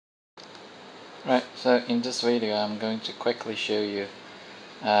Right, so in this video I'm going to quickly show you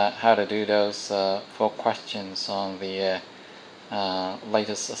how to do those 4 questions on the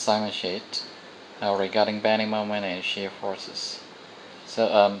latest assignment sheet regarding bending moment and shear forces.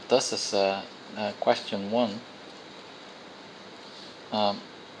 So this is question 1.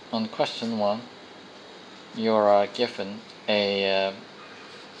 On question 1 you are given a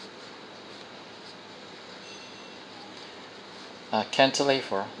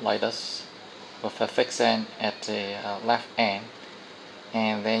cantilever like this with a fixed end at the left end,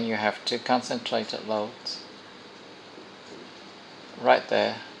 and then you have 2 concentrated loads right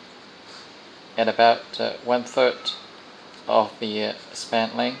there at about 1/3 of the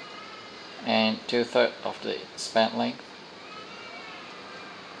span length and 2/3 of the span length,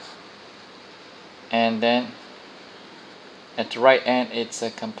 and then at the right end it's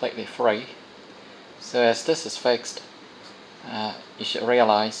completely free. So as this is fixed, you should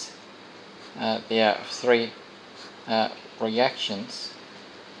realize there are 3 reactions: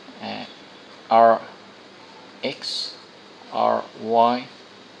 R X, R Y,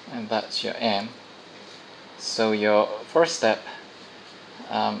 and that's your M. So your first step,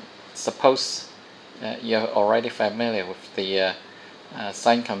 suppose you're already familiar with the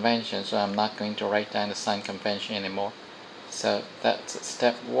sign convention, so I'm not going to write down the sign convention anymore. So that's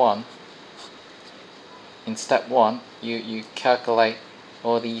step 1. In step 1, you calculate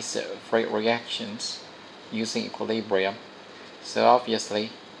all these 3 reactions using equilibrium. So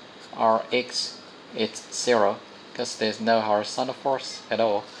obviously Rx it's 0 because there's no horizontal force at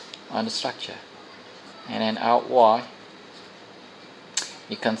all on the structure. And then Ry,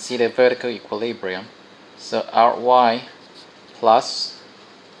 you consider vertical equilibrium. So Ry plus,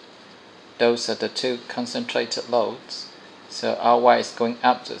 those are the 2 concentrated loads. So Ry is going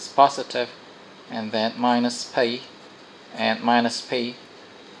up, so it's positive, and then minus P, and minus P,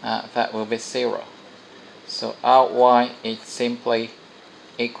 that will be 0. So Ry is simply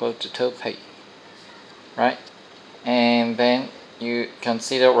equal to 2P, right? And then you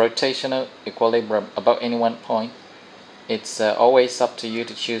consider rotational equilibrium about any one point. It's always up to you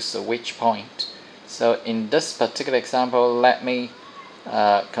to choose which point. So in this particular example, let me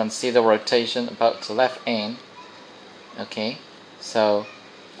consider rotation about the left end. Okay, so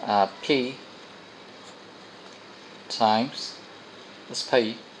P times this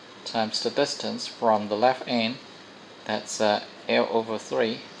P times the distance from the left end, that's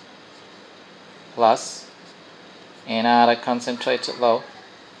L/3, plus another concentrated load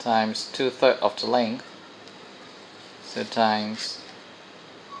times 2/3 of the length, so times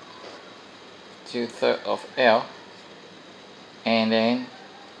 2/3 of L, and then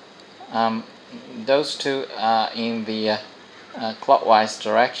those 2 are in the clockwise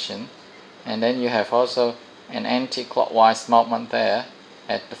direction, and then you have also an anti-clockwise movement there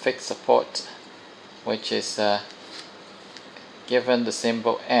at the fixed support, which is given the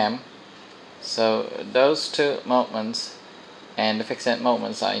symbol M. So those 2 movements and the fixed end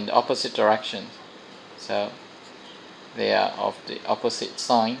movements are in the opposite direction, so they are of the opposite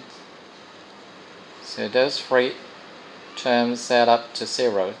sign. So those 3 terms set up to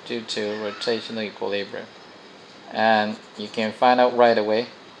 0 due to rotational equilibrium, and you can find out right away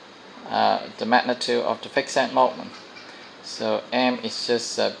the magnitude of the fixed end moment. So M is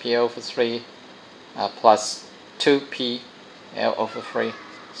just P/3 plus 2P L/3,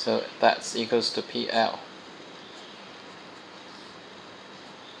 so that's equals to PL.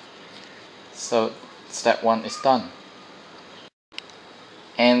 So step 1 is done.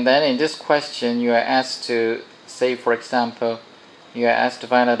 And then in this question you are asked to, say for example, you are asked to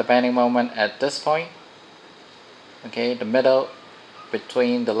find out the bending moment at this point, okay, the middle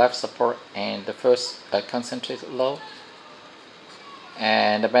between the left support and the first concentrated load,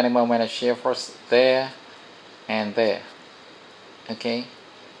 and the bending moment of shear force there and there. Okay,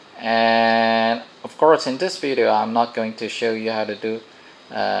 and of course in this video I'm not going to show you how to do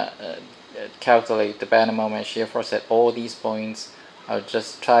calculate the bending moment shear force at all these points. I'll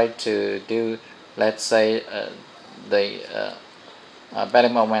just try to do, let's say, the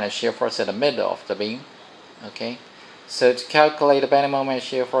bending moment and shear force at the middle of the beam. Okay, so to calculate the bending moment and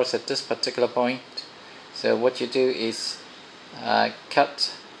shear force at this particular point, so what you do is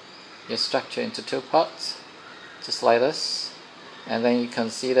cut your structure into 2 parts, just like this, and then you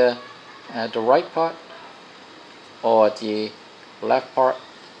consider the right part or the left part.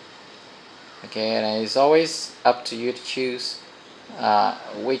 Okay, and it's always up to you to choose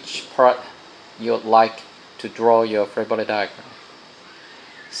which part you'd like to draw your free body diagram.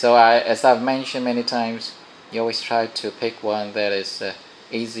 So as I've mentioned many times, you always try to pick one that is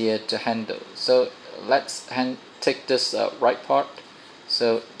easier to handle. So let's take this right part.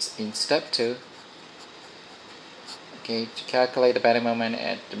 So in step 2, okay, to calculate the bending moment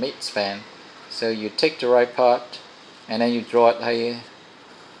at the midspan. So you take the right part and then you draw it here,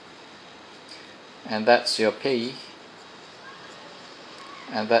 and that's your P,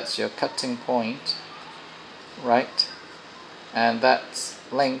 and that's your cutting point, right? And that's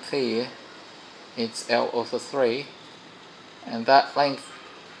length here, it's L/3, and that length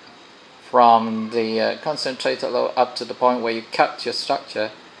from the concentrated load up to the point where you cut your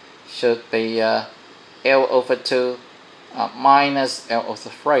structure should be L/2 minus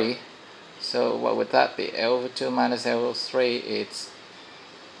L/3. So what would that be? L/2 minus L/3, it's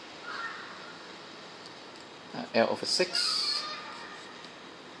L/6,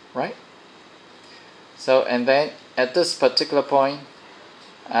 right? So, and then at this particular point,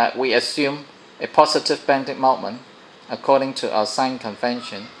 we assume a positive bending moment according to our sign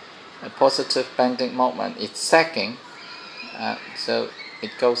convention. A positive bending moment is sagging, so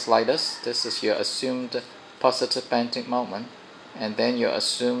it goes like this. This is your assumed positive bending moment, and then your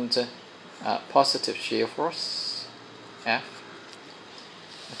assumed positive shear force, F.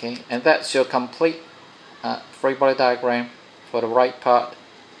 Okay, and that's your complete free body diagram for the right part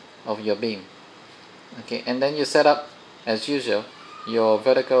of your beam. Okay, and then you set up, as usual, your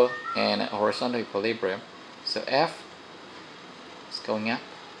vertical and horizontal equilibrium. So F is going up,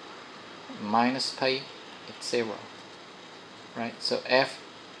 minus P, it's 0. Right, so F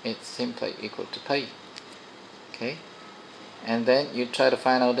is simply equal to P. Okay, and then you try to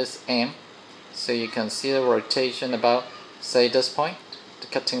find out this M. So you consider rotation about, say, this point, the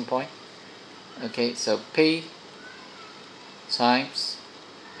cutting point. Okay, so P times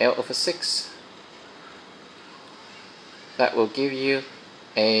L/6. That will give you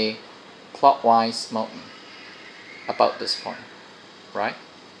a clockwise moment about this point, right?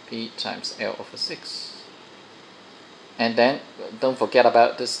 P times L/6. And then don't forget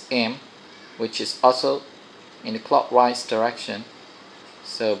about this M, which is also in the clockwise direction.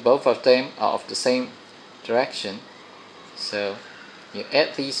 So both of them are of the same direction. So you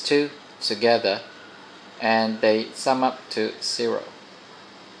add these two together and they sum up to 0.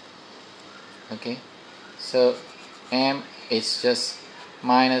 Okay, so M is just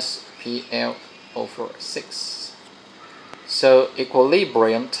minus PL/6. So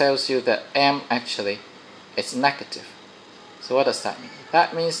equilibrium tells you that M actually is negative. So what does that mean?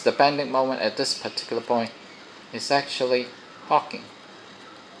 That means the bending moment at this particular point is actually Hawking.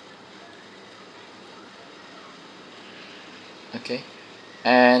 Okay,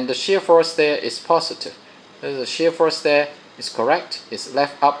 and the shear force there is positive. So the shear force there is correct. It's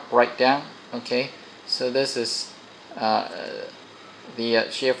left up, right down. Okay, so this is the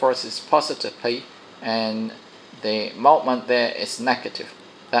shear force is positive P, and the moment there is negative.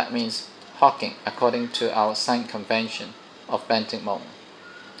 That means Hawking according to our sign convention of bending moment.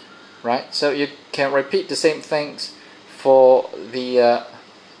 Right, so you can repeat the same things for the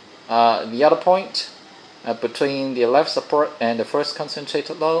other point between the left support and the first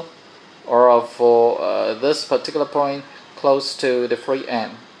concentrated load, or for this particular point close to the free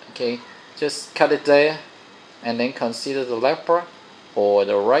end. Okay, just cut it there and then consider the left part or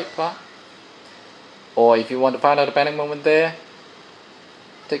the right part. Or if you want to find out the bending moment there,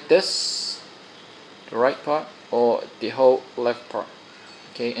 take this, the right part, or the whole left part.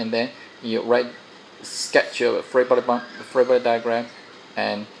 Okay, and then you sketch your free body diagram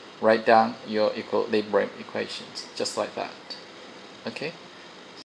and write down your equilibrium equations, just like that. Okay.